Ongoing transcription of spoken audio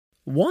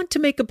Want to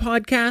make a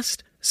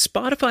podcast?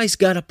 Spotify's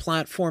got a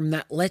platform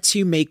that lets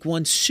you make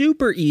one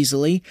super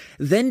easily,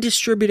 then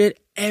distribute it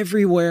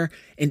everywhere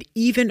and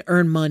even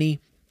earn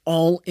money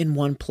all in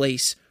one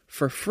place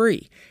for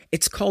free.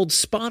 It's called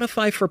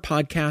Spotify for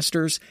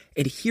Podcasters,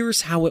 and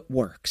here's how it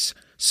works.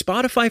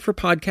 Spotify for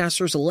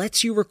Podcasters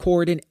lets you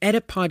record and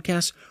edit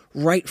podcasts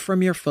right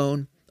from your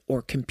phone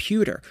or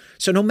computer.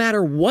 So no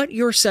matter what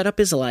your setup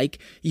is like,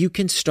 you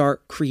can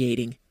start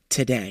creating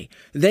today.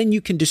 Then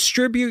you can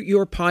distribute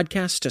your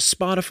podcast to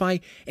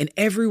Spotify and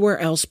everywhere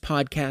else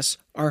podcasts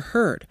are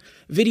heard.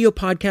 Video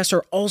podcasts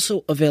are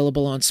also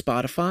available on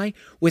Spotify.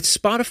 With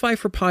Spotify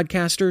for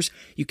Podcasters,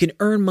 you can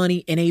earn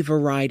money in a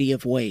variety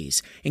of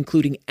ways,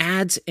 including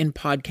ads and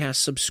podcast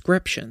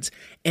subscriptions.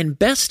 And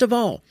best of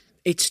all,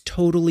 it's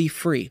totally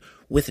free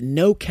with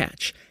no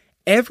catch.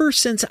 Ever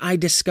since I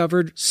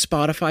discovered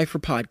Spotify for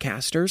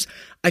Podcasters,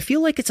 I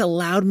feel like it's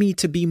allowed me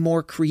to be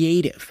more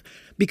creative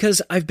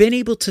because I've been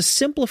able to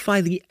simplify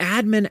the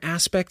admin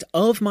aspect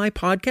of my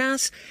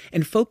podcast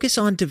and focus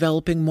on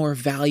developing more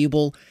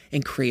valuable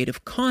and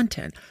creative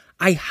content.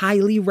 I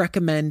highly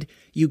recommend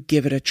you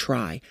give it a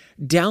try.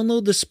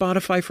 Download the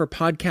Spotify for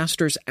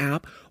Podcasters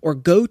app or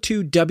go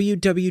to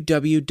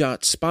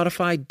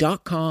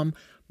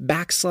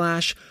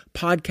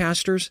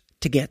www.spotify.com/podcasters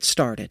to get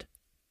started.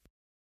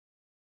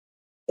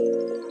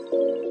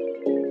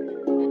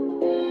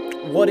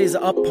 What is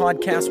up,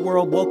 podcast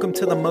world? Welcome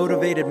to The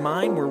Motivated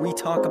Mind, where we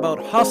talk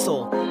about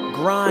hustle,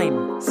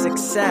 grind,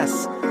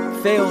 success,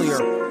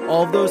 failure,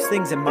 all of those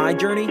things in my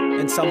journey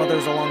and some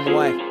others along the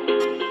way.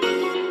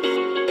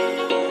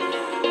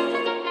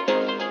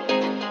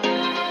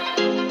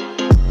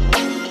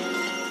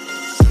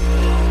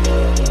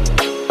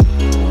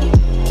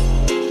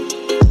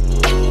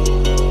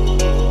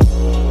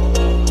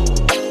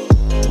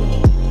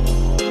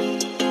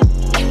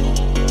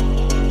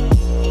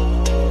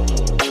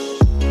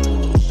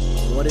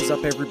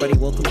 Everybody,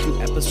 welcome to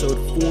episode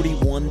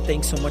 41.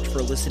 Thanks so much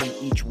for listening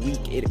each week.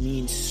 It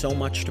means so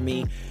much to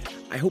me.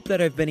 I hope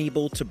that I've been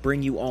able to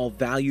bring you all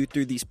value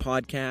through these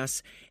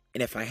podcasts.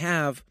 And if I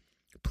have,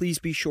 please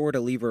be sure to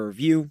leave a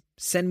review.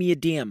 Send me a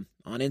DM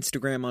on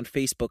Instagram, on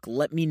Facebook.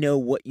 Let me know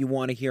what you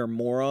want to hear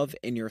more of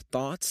and your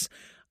thoughts.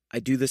 I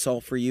do this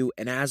all for you.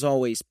 And as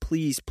always,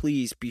 please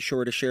be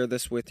sure to share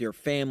this with your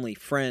family,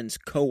 friends,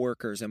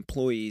 coworkers,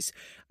 employees.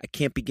 I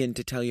can't begin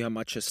to tell you how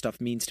much this stuff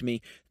means to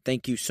me.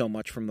 Thank you so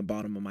much from the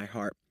bottom of my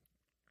heart.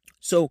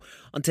 So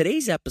on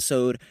today's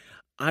episode,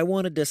 I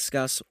want to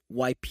discuss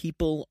why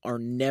people are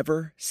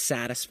never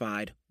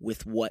satisfied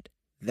with what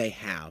they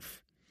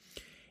have.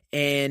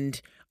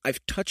 And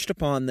I've touched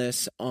upon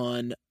this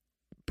on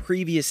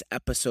previous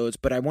episodes,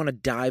 but I want to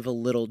dive a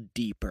little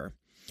deeper.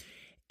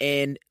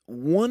 And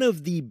one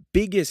of the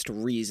biggest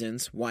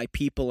reasons why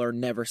people are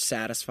never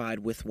satisfied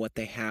with what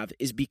they have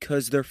is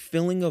because they're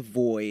filling a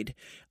void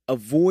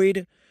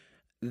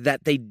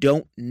that they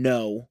don't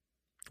know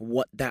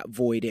what that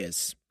void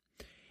is.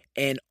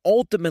 And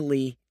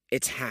ultimately,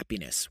 it's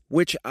happiness,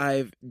 which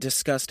I've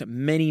discussed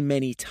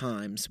many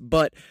times.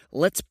 But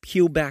let's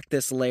peel back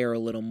this layer a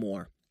little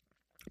more.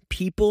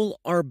 People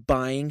are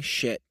buying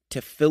shit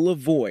to fill a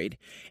void,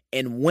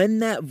 and when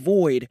that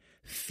void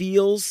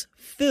feels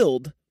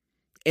filled,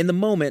 in the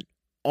moment,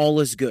 all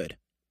is good.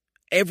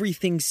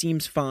 Everything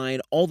seems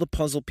fine. All the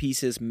puzzle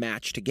pieces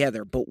match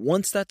together. But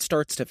once that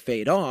starts to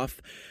fade off,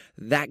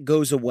 that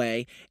goes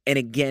away. And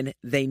again,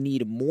 they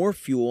need more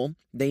fuel.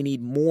 They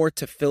need more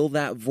to fill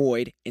that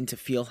void and to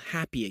feel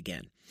happy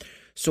again.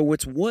 So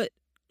it's what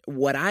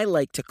I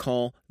like to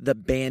call the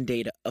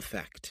Band-Aid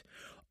effect.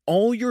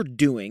 All you're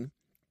doing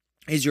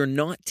is you're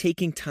not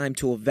taking time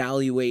to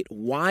evaluate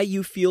why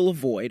you feel a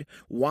void,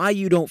 why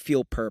you don't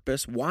feel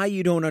purpose, why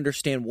you don't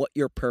understand what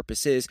your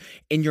purpose is,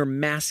 and you're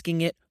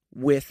masking it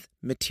with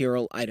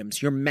material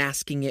items. You're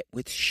masking it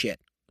with shit.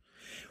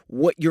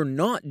 What you're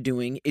not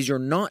doing is you're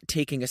not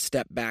taking a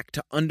step back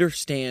to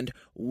understand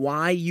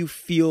why you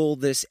feel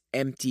this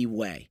empty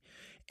way.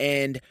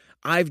 And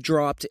I've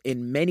dropped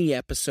in many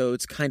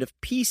episodes kind of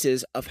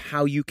pieces of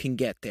how you can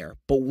get there.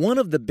 But one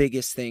of the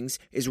biggest things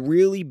is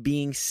really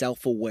being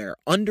self-aware,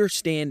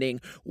 understanding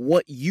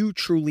what you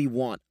truly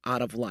want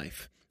out of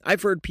life.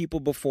 I've heard people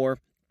before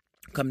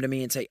come to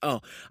me and say, "Oh,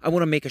 I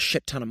want to make a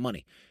shit ton of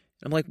money."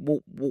 I'm like, well,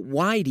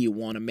 why do you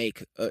want to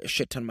make a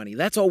shit ton of money?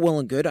 That's all well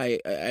and good. I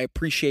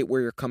appreciate where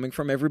you're coming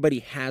from. Everybody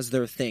has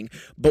their thing.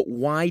 But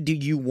why do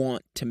you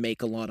want to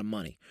make a lot of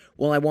money?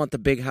 Well, I want the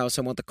big house.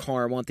 I want the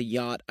car. I want the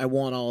yacht. I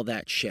want all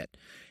that shit.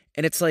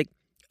 And it's like,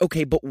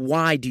 okay, but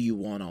why do you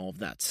want all of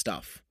that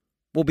stuff?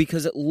 Well,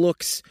 because it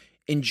looks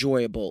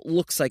enjoyable. It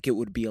looks like it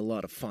would be a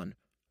lot of fun.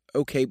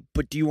 Okay,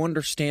 but do you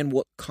understand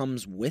what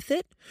comes with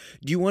it?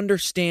 Do you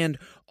understand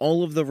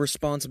all of the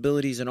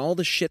responsibilities and all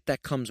the shit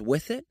that comes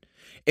with it?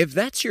 If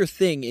that's your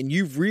thing and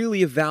you've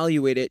really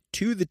evaluated it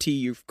to the T,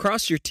 you've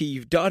crossed your T,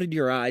 you've dotted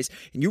your I's,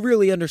 and you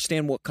really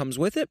understand what comes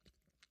with it,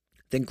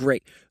 then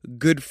great,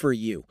 good for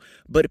you.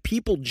 But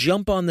people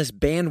jump on this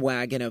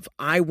bandwagon of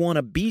I want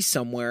to be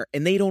somewhere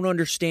and they don't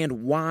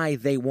understand why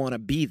they want to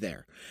be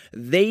there.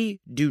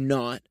 They do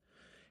not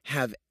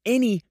have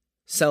any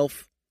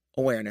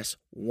self-awareness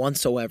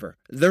whatsoever.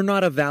 They're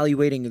not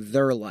evaluating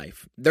their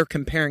life. They're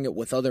comparing it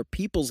with other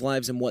people's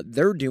lives and what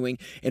they're doing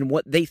and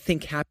what they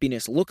think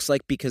happiness looks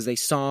like because they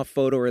saw a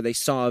photo or they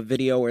saw a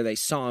video or they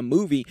saw a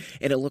movie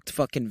and it looked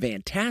fucking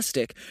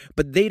fantastic,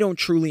 but they don't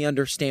truly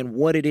understand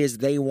what it is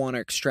they want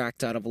to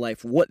extract out of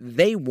life, what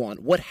they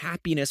want, what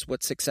happiness,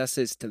 what success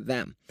is to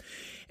them.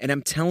 And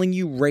I'm telling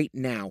you right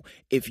now,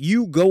 if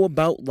you go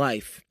about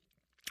life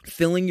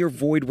filling your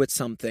void with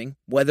something,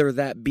 whether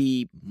that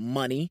be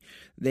money,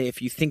 if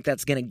you think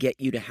that's going to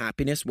get you to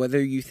happiness, whether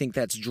you think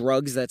that's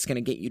drugs that's going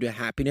to get you to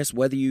happiness,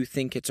 whether you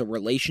think it's a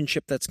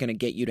relationship that's going to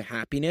get you to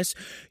happiness,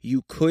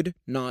 you could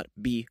not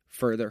be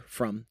further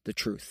from the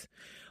truth.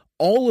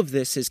 All of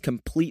this is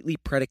completely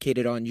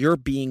predicated on your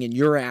being and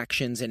your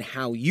actions and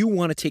how you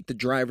want to take the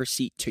driver's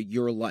seat to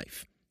your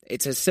life.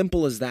 It's as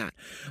simple as that.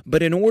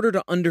 But in order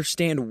to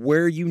understand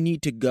where you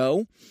need to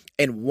go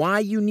and why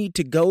you need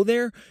to go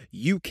there,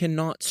 you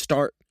cannot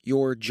start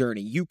your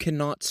journey. You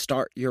cannot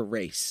start your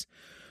race.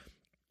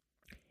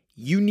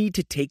 You need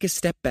to take a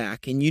step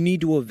back and you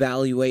need to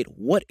evaluate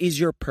what is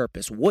your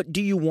purpose? What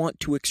do you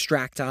want to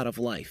extract out of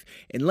life?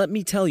 And let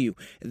me tell you,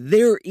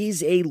 there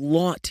is a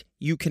lot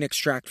you can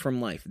extract from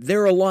life.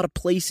 There are a lot of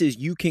places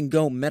you can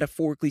go,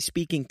 metaphorically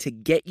speaking, to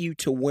get you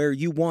to where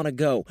you want to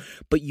go.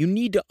 But you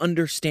need to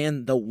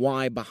understand the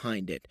why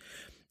behind it.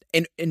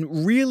 And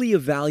really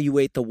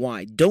evaluate the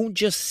why. Don't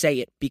just say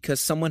it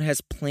because someone has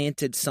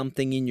planted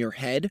something in your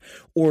head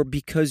or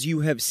because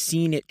you have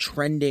seen it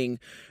trending.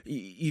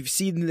 You've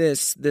seen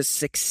this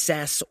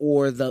success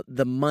or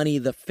the money,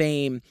 the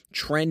fame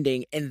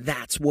trending, and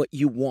that's what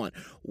you want.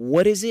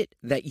 What is it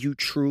that you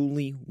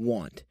truly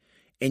want?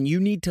 And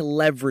you need to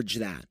leverage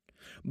that.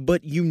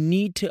 But you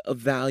need to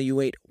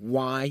evaluate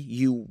why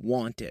you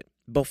want it.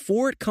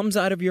 Before it comes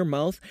out of your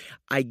mouth,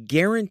 I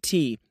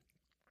guarantee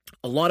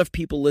a lot of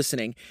people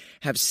listening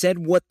have said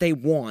what they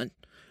want,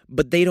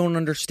 but they don't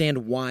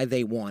understand why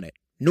they want it,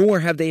 nor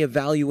have they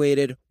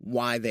evaluated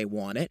why they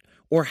want it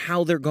or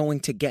how they're going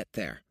to get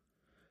there.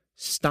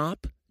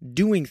 Stop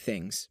doing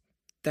things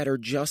that are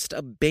just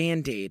a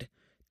Band-Aid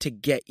to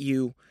get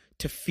you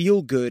to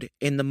feel good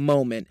in the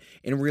moment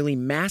and really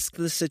mask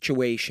the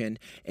situation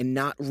and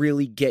not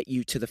really get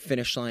you to the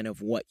finish line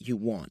of what you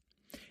want.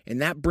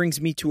 And that brings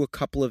me to a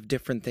couple of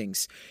different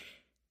things.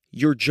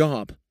 Your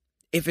job.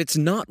 If it's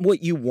not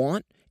what you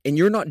want and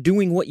you're not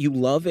doing what you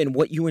love and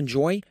what you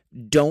enjoy,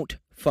 don't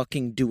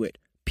fucking do it.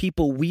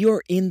 People, we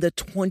are in the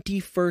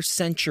 21st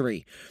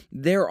century.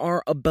 There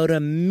are about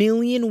 1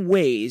 million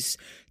ways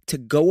to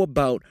go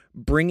about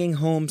bringing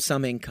home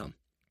some income.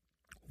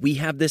 We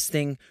have this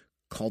thing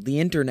called the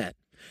internet.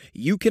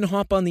 You can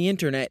hop on the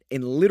internet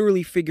and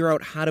literally figure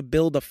out how to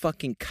build a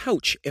fucking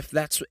couch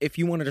if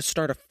you wanted to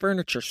start a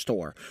furniture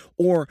store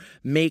or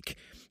make,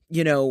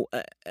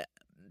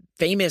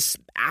 famous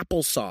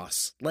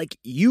applesauce. Like,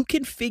 you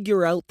can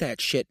figure out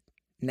that shit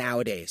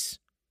nowadays.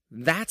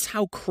 That's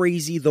how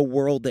crazy the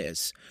world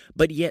is.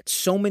 But yet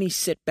so many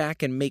sit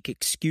back and make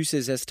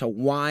excuses as to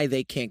why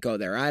they can't go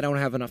there. I don't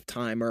have enough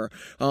time, or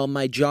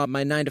my job,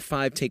 my 9 to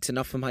 5 takes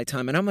enough of my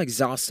time and I'm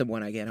exhausted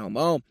when I get home.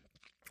 Oh,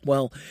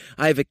 well,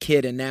 I have a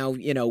kid and now,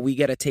 we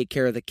got to take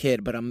care of the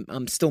kid, but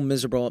I'm still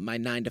miserable at my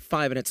 9 to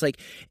 5. And it's like,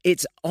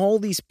 it's all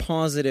these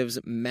positives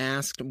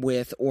masked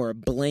with or a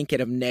blanket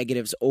of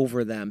negatives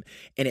over them.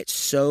 And it's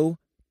so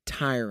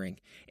tiring.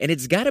 And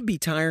it's got to be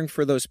tiring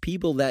for those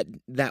people that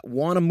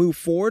want to move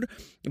forward,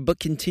 but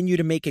continue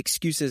to make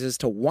excuses as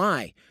to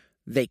why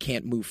they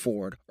can't move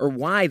forward or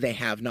why they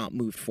have not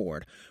moved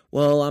forward.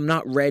 Well, I'm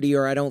not ready,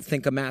 or I don't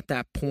think I'm at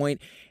that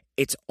point.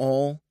 It's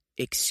all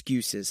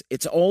excuses.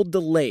 It's all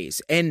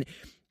delays. And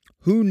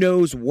who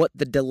knows what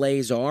the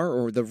delays are,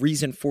 or the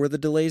reason for the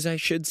delays, I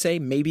should say.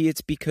 Maybe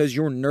it's because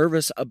you're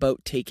nervous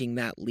about taking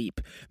that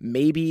leap.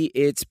 Maybe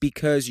it's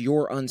because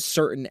you're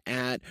uncertain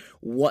at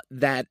what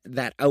that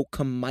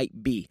outcome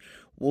might be.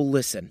 Well,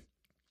 listen,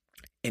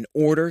 in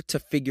order to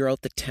figure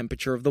out the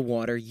temperature of the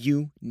water,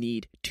 you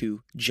need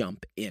to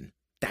jump in.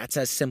 That's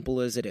as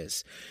simple as it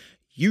is.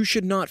 You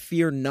should not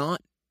fear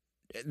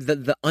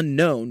the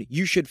unknown.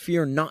 You should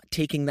fear not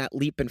taking that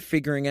leap and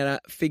figuring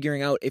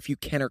out if you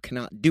can or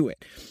cannot do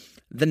it.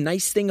 The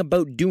nice thing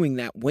about doing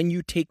that, when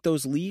you take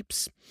those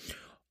leaps,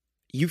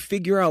 you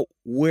figure out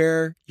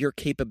where your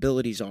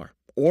capabilities are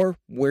or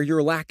where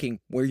you're lacking,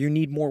 where you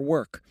need more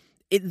work.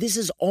 This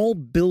is all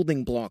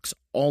building blocks,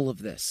 all of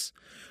this.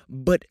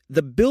 But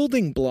the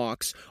building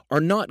blocks are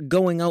not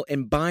going out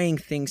and buying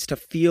things to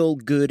feel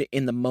good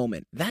in the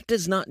moment. That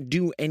does not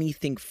do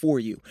anything for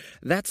you.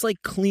 That's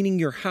like cleaning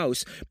your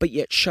house, but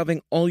yet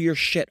shoving all your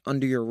shit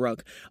under your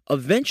rug.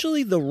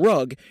 Eventually, the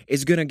rug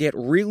is going to get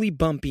really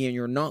bumpy and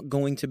you're not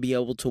going to be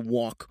able to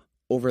walk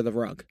over the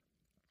rug.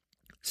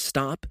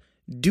 Stop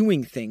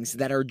doing things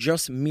that are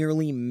just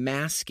merely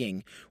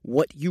masking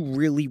what you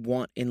really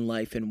want in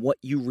life and what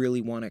you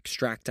really want to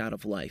extract out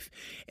of life.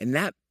 And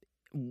that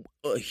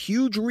a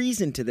huge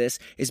reason to this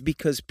is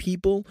because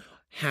people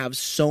have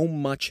so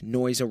much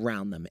noise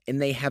around them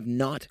and they have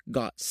not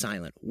got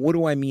silent. What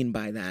do I mean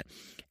by that?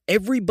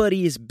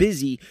 Everybody is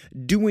busy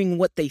doing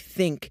what they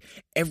think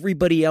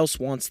everybody else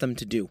wants them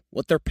to do,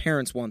 what their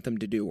parents want them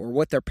to do, or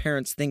what their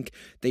parents think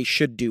they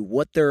should do,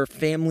 what their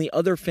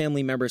other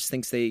family members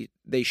think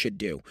they should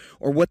do,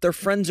 or what their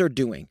friends are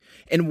doing,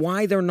 and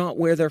why they're not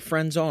where their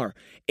friends are.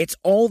 It's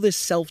all this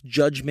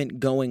self-judgment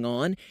going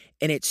on,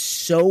 and it's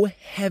so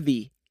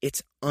heavy,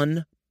 it's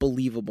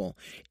unbelievable.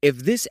 If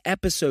this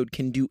episode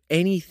can do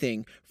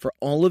anything for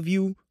all of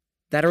you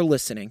that are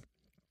listening,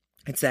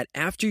 it's that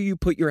after you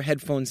put your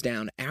headphones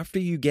down, after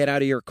you get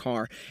out of your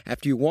car,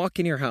 after you walk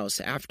in your house,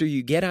 after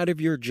you get out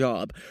of your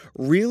job,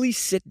 really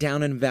sit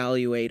down and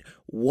evaluate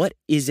what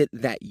is it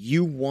that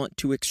you want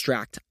to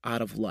extract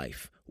out of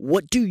life.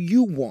 What do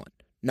you want?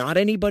 Not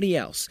anybody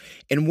else.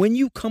 And when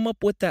you come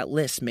up with that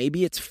list,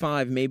 maybe it's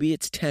 5, maybe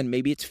it's 10,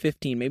 maybe it's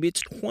 15, maybe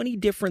it's 20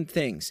 different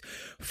things.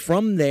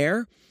 From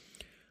there,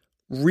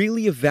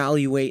 really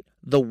evaluate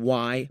the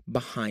why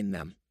behind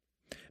them.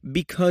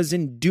 Because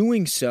in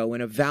doing so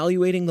and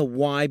evaluating the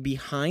why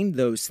behind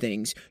those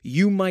things,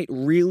 you might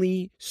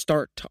really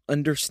start to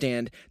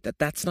understand that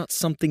that's not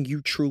something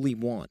you truly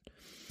want.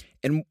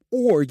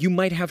 Or you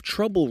might have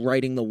trouble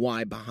writing the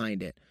why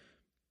behind it.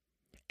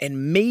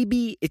 And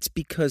maybe it's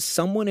because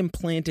someone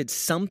implanted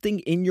something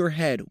in your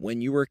head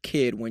when you were a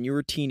kid, when you were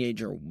a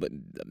teenager,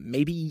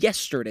 maybe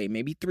yesterday,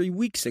 maybe 3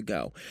 weeks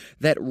ago,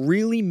 that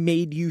really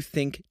made you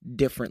think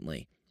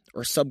differently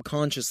or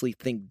subconsciously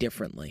think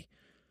differently.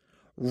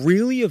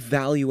 Really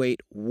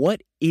evaluate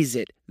what is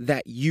it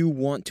that you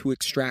want to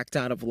extract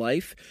out of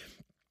life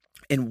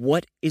and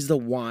what is the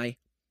why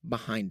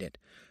behind it.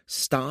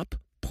 Stop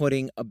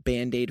putting a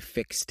Band-Aid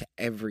fix to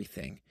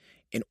everything.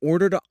 In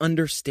order to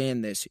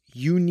understand this,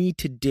 you need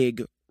to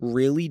dig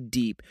really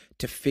deep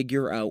to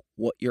figure out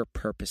what your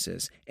purpose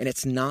is. And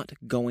it's not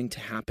going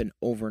to happen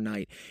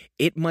overnight.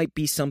 It might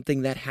be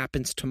something that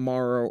happens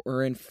tomorrow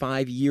or in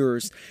 5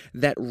 years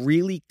that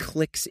really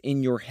clicks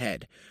in your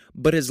head.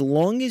 But as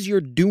long as you're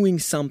doing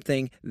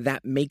something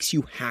that makes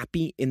you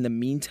happy in the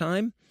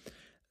meantime,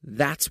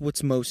 that's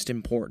what's most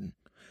important.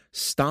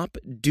 Stop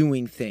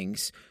doing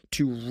things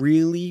to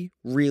really,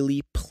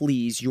 really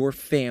please your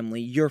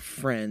family, your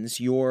friends,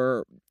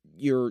 your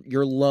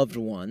loved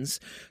ones.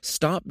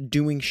 Stop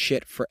doing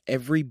shit for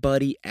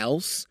everybody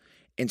else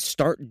and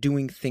start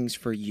doing things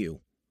for you.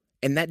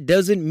 And that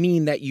doesn't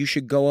mean that you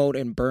should go out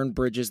and burn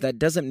bridges. That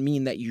doesn't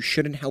mean that you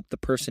shouldn't help the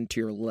person to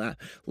your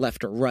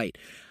left or right.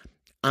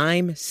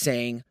 I'm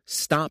saying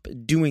stop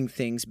doing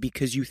things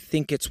because you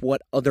think it's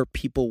what other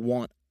people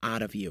want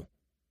out of you.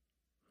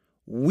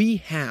 We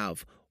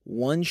have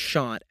one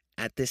shot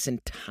at this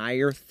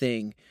entire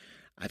thing.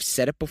 I've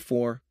said it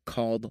before,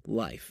 called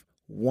life.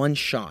 One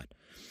shot.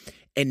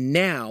 And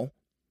now,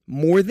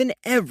 more than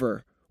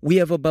ever, we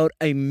have about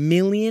a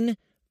billion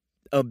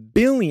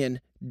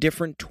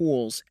different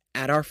tools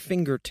at our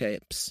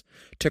fingertips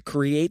to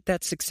create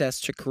that success,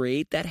 to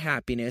create that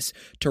happiness,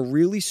 to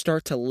really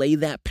start to lay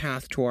that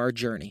path to our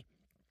journey.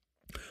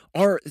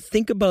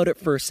 Think about it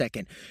for a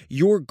second.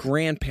 Your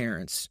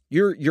grandparents,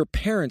 your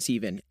parents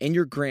even, and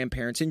your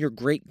grandparents and your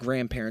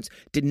great-grandparents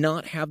did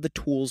not have the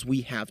tools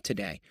we have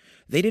today.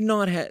 They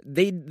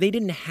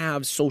didn't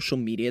have social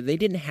media. They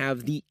didn't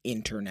have the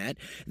internet.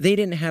 They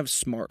didn't have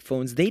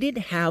smartphones. They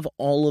didn't have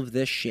all of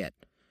this shit.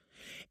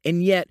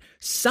 And yet,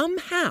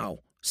 somehow,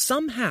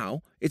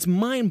 it's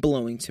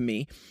mind-blowing to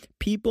me,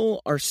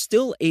 people are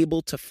still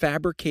able to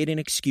fabricate an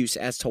excuse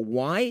as to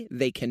why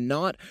they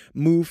cannot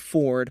move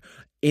forward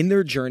in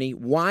their journey,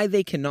 why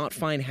they cannot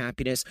find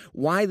happiness,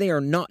 why they are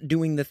not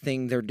doing the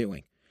thing they're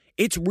doing.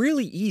 It's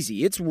really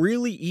easy. It's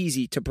really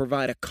easy to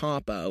provide a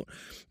cop-out,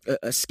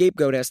 a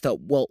scapegoat as to,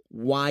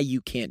 why you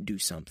can't do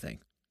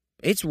something.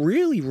 It's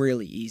really,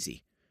 really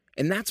easy.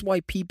 And that's why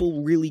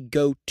people really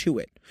go to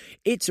it.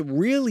 It's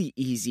really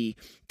easy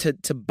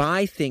to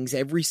buy things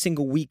every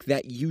single week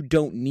that you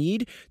don't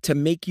need to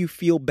make you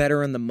feel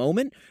better in the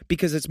moment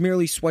because it's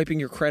merely swiping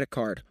your credit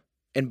card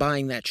and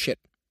buying that shit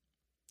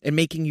and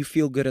making you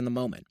feel good in the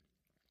moment.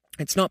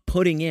 It's not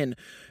putting in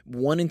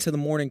 1 into the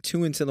morning,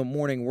 2 into the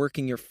morning,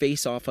 working your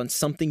face off on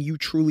something you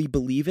truly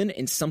believe in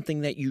and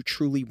something that you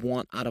truly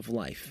want out of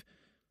life.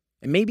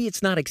 And maybe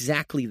it's not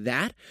exactly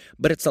that,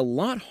 but it's a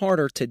lot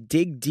harder to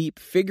dig deep,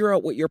 figure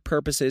out what your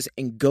purpose is,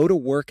 and go to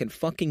work and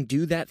fucking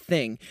do that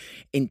thing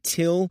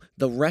until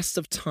the rest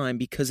of time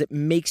because it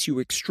makes you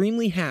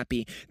extremely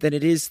happy than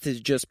it is to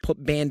just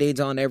put Band-Aids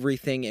on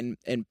everything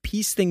and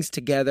piece things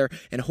together,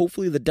 and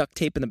hopefully the duct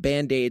tape and the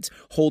Band-Aids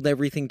hold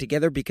everything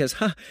together because,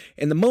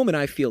 in the moment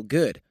I feel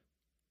good.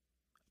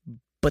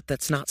 But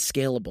that's not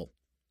scalable.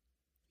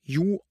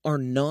 You are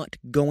not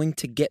going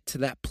to get to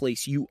that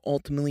place you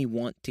ultimately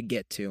want to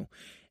get to.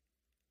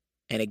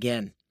 And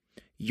again,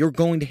 you're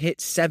going to hit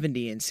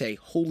 70 and say,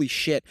 holy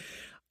shit,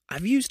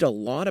 I've used a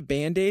lot of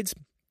Band-Aids.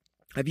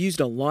 I've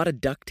used a lot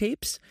of duct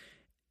tape,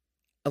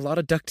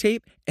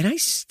 and I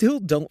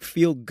still don't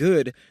feel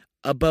good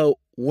about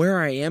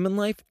where I am in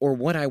life or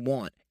what I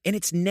want. And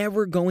it's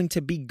never going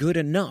to be good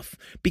enough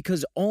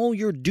because all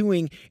you're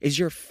doing is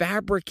you're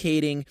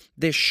fabricating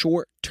this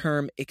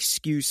short-term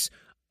excuse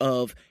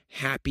of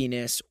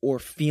happiness or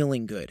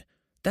feeling good.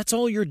 That's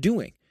all you're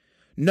doing.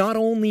 Not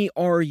only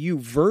are you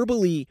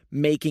verbally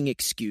making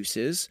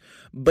excuses,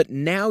 but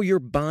now you're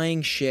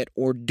buying shit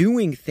or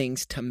doing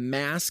things to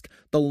mask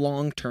the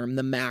long term,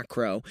 the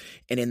macro.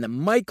 And in the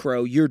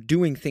micro, you're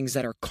doing things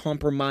that are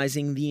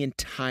compromising the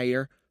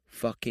entire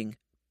fucking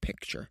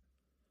picture.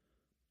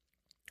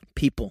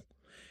 People,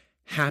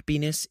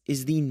 happiness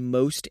is the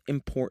most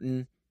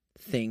important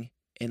thing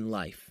in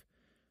life.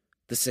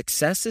 The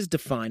success is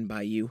defined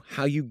by you.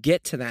 How you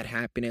get to that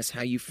happiness,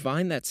 how you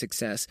find that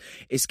success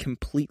is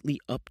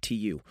completely up to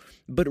you.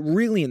 But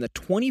really, in the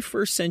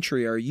 21st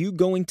century, are you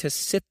going to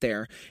sit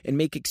there and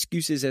make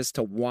excuses as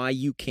to why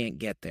you can't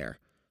get there?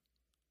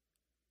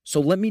 So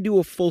let me do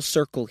a full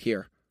circle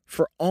here.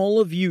 For all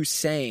of you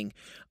saying,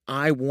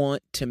 I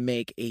want to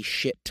make a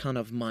shit ton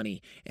of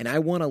money and I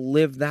want to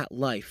live that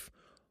life,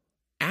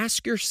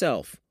 ask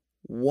yourself,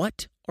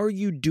 what are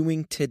you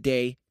doing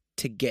today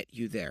to get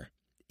you there?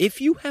 If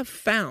you have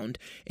found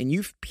and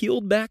you've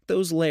peeled back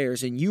those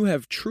layers and you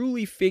have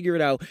truly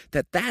figured out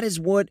that that is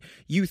what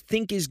you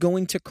think is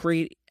going to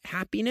create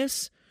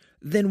happiness,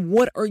 then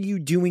what are you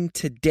doing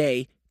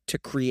today to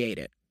create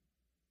it?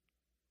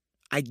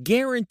 I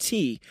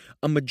guarantee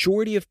a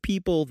majority of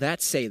people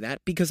that say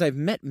that, because I've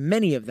met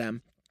many of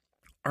them,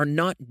 are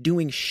not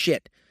doing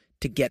shit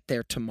to get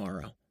there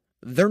tomorrow.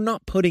 They're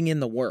not putting in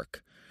the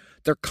work.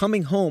 They're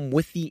coming home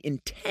with the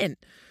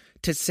intent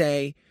to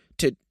say,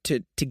 to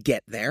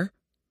get there,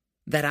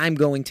 that I'm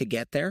going to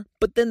get there,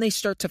 but then they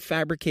start to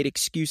fabricate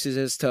excuses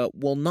as to,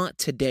 well, not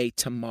today,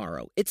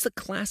 tomorrow. It's the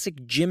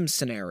classic gym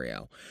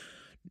scenario.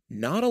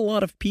 Not a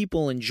lot of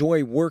people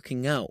enjoy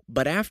working out,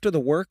 but after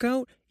the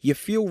workout, you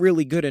feel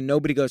really good and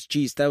nobody goes,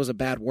 geez, that was a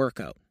bad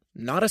workout.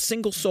 Not a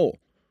single soul.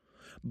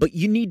 But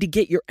you need to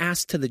get your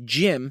ass to the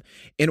gym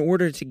in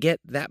order to get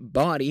that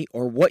body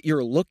or what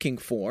you're looking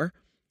for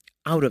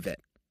out of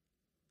it.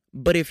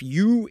 But if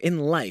you in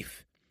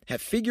life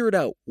have figured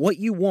out what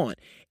you want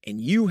and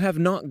you have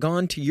not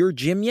gone to your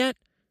gym yet,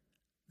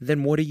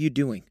 then what are you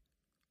doing?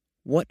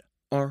 What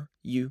are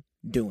you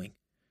doing?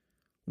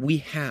 We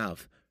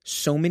have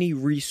so many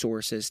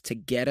resources to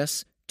get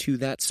us to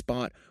that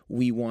spot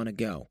we want to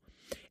go.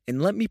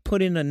 And let me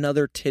put in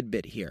another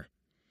tidbit here.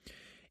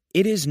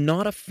 It is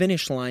not a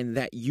finish line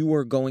that you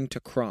are going to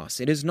cross.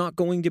 It is not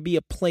going to be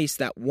a place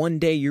that one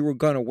day you are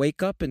going to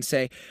wake up and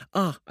say,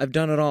 I've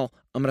done it all.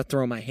 I'm going to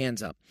throw my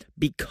hands up.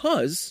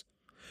 Because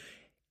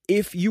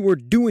if you are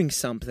doing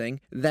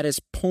something that is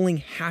pulling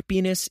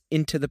happiness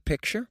into the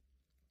picture,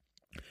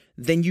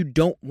 then you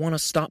don't want to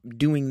stop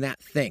doing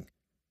that thing.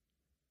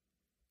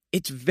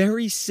 It's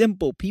very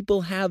simple.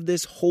 People have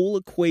this whole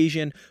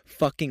equation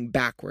fucking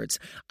backwards.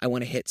 I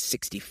want to hit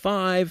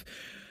 65,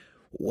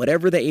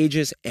 whatever the age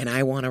is, and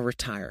I want to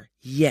retire.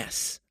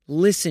 Yes,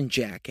 listen,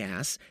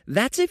 jackass.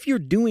 That's if you're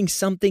doing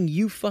something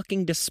you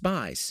fucking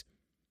despise.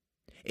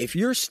 If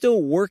you're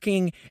still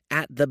working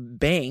at the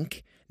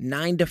bank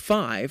 9 to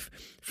 5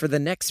 for the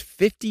next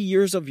 50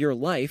 years of your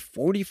life,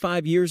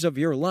 45 years of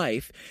your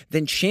life,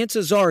 then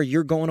chances are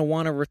you're going to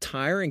want to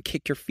retire and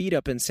kick your feet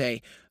up and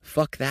say,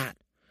 fuck that.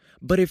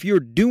 But if you're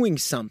doing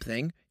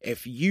something,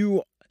 if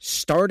you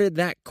started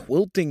that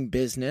quilting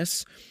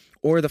business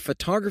or the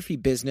photography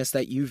business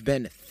that you've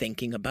been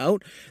thinking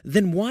about,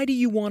 then why do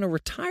you want to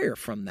retire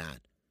from that?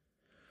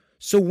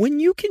 So when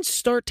you can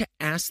start to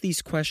ask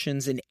these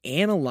questions and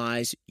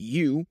analyze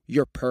you,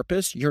 your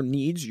purpose, your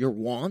needs, your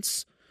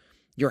wants,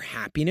 your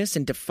happiness,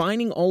 and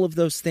defining all of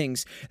those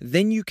things,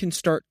 then you can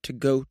start to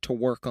go to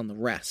work on the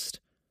rest.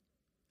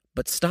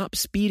 But stop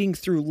speeding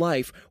through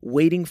life,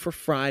 waiting for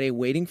Friday,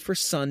 waiting for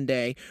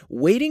Sunday,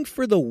 waiting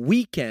for the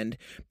weekend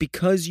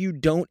because you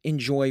don't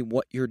enjoy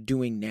what you're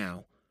doing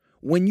now.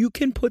 When you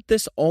can put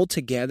this all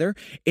together,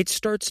 it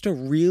starts to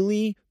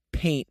really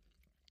paint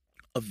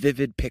a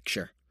vivid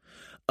picture.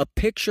 A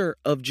picture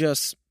of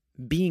just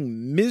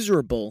being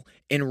miserable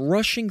and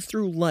rushing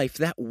through life,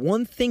 that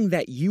one thing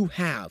that you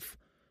have,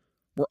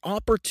 where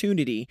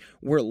opportunity,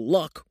 where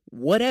luck,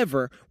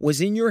 whatever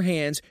was in your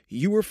hands,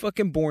 you were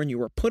fucking born, you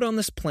were put on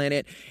this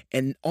planet,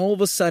 and all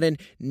of a sudden,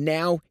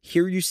 now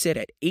here you sit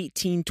at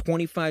 18,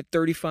 25,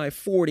 35,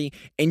 40,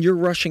 and you're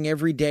rushing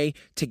every day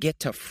to get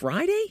to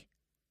Friday?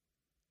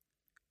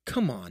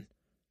 Come on.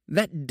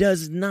 That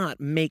does not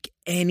make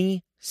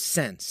any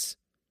sense.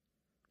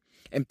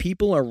 And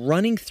people are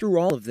running through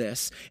all of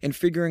this and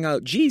figuring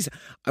out, geez,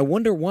 I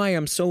wonder why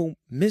I'm so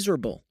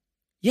miserable.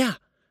 Yeah.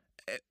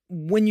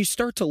 When you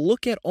start to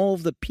look at all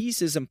of the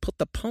pieces and put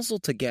the puzzle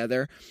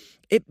together,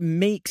 it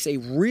makes a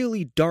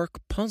really dark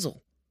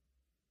puzzle.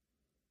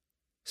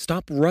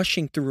 Stop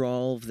rushing through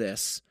all of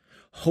this,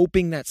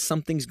 hoping that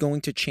something's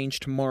going to change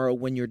tomorrow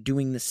when you're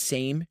doing the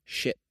same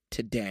shit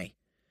today.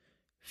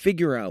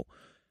 Figure out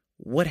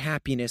what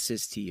happiness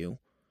is to you.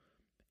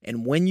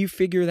 And when you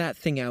figure that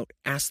thing out,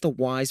 ask the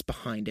whys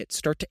behind it.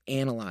 Start to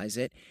analyze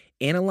it.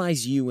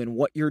 Analyze you and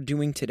what you're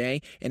doing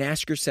today, and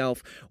ask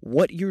yourself,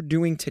 what you're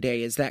doing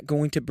today, is that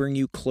going to bring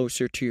you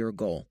closer to your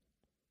goal?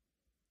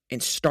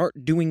 And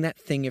start doing that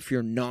thing if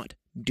you're not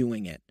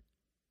doing it.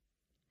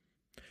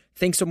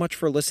 Thanks so much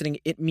for listening.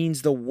 It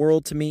means the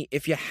world to me.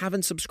 If you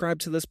haven't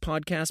subscribed to this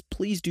podcast,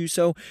 please do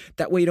so.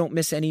 That way you don't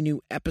miss any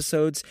new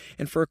episodes.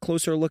 And for a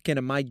closer look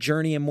into my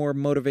journey and more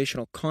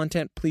motivational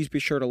content, please be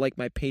sure to like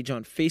my page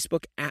on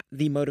Facebook at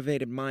The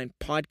Motivated Mind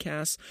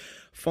Podcast.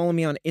 Follow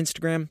me on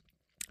Instagram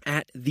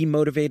at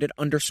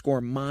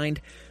TheMotivated_mind.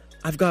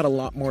 I've got a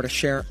lot more to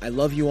share. I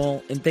love you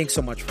all, and thanks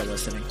so much for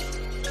listening.